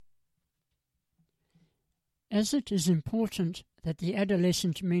As it is important that the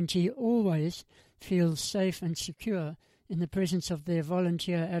adolescent mentee always feels safe and secure in the presence of their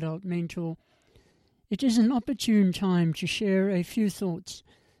volunteer adult mentor, it is an opportune time to share a few thoughts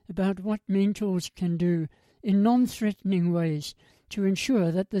about what mentors can do in non-threatening ways to ensure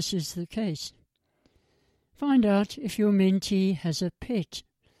that this is the case. Find out if your mentee has a pet.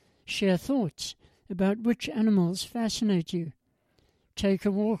 Share thoughts about which animals fascinate you. Take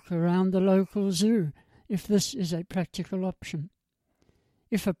a walk around the local zoo if this is a practical option.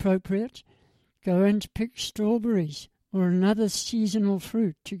 If appropriate, go and pick strawberries or another seasonal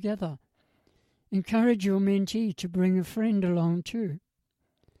fruit together. Encourage your mentee to bring a friend along too.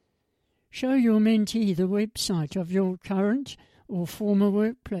 Show your mentee the website of your current or former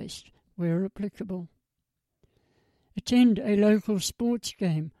workplace where applicable. Attend a local sports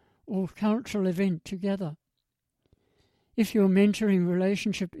game or cultural event together. If your mentoring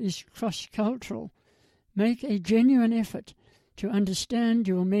relationship is cross-cultural, make a genuine effort to understand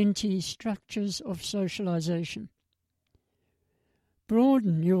your mentee's structures of socialization.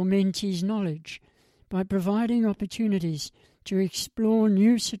 Broaden your mentee's knowledge by providing opportunities to explore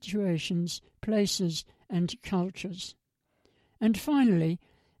new situations, places, and cultures. And finally,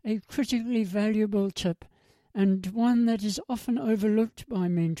 a critically valuable tip, and one that is often overlooked by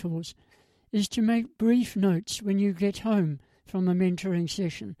mentors, is to make brief notes when you get home from a mentoring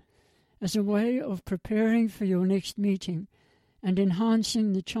session as a way of preparing for your next meeting and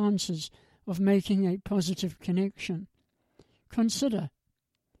enhancing the chances of making a positive connection. Consider,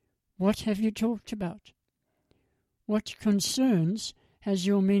 what have you talked about? What concerns has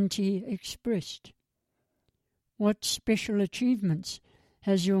your mentee expressed? What special achievements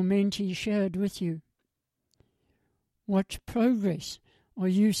has your mentee shared with you? What progress are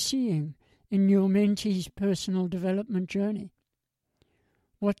you seeing in your mentee's personal development journey?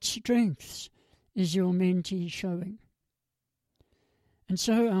 What strengths is your mentee showing? And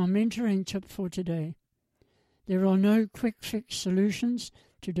so our mentoring tip for today: there are no quick fix solutions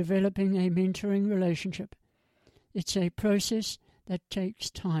to developing a mentoring relationship. It's a process that takes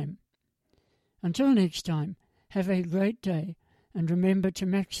time. Until next time, have a great day and remember to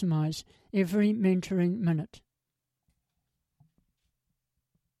maximize every mentoring minute.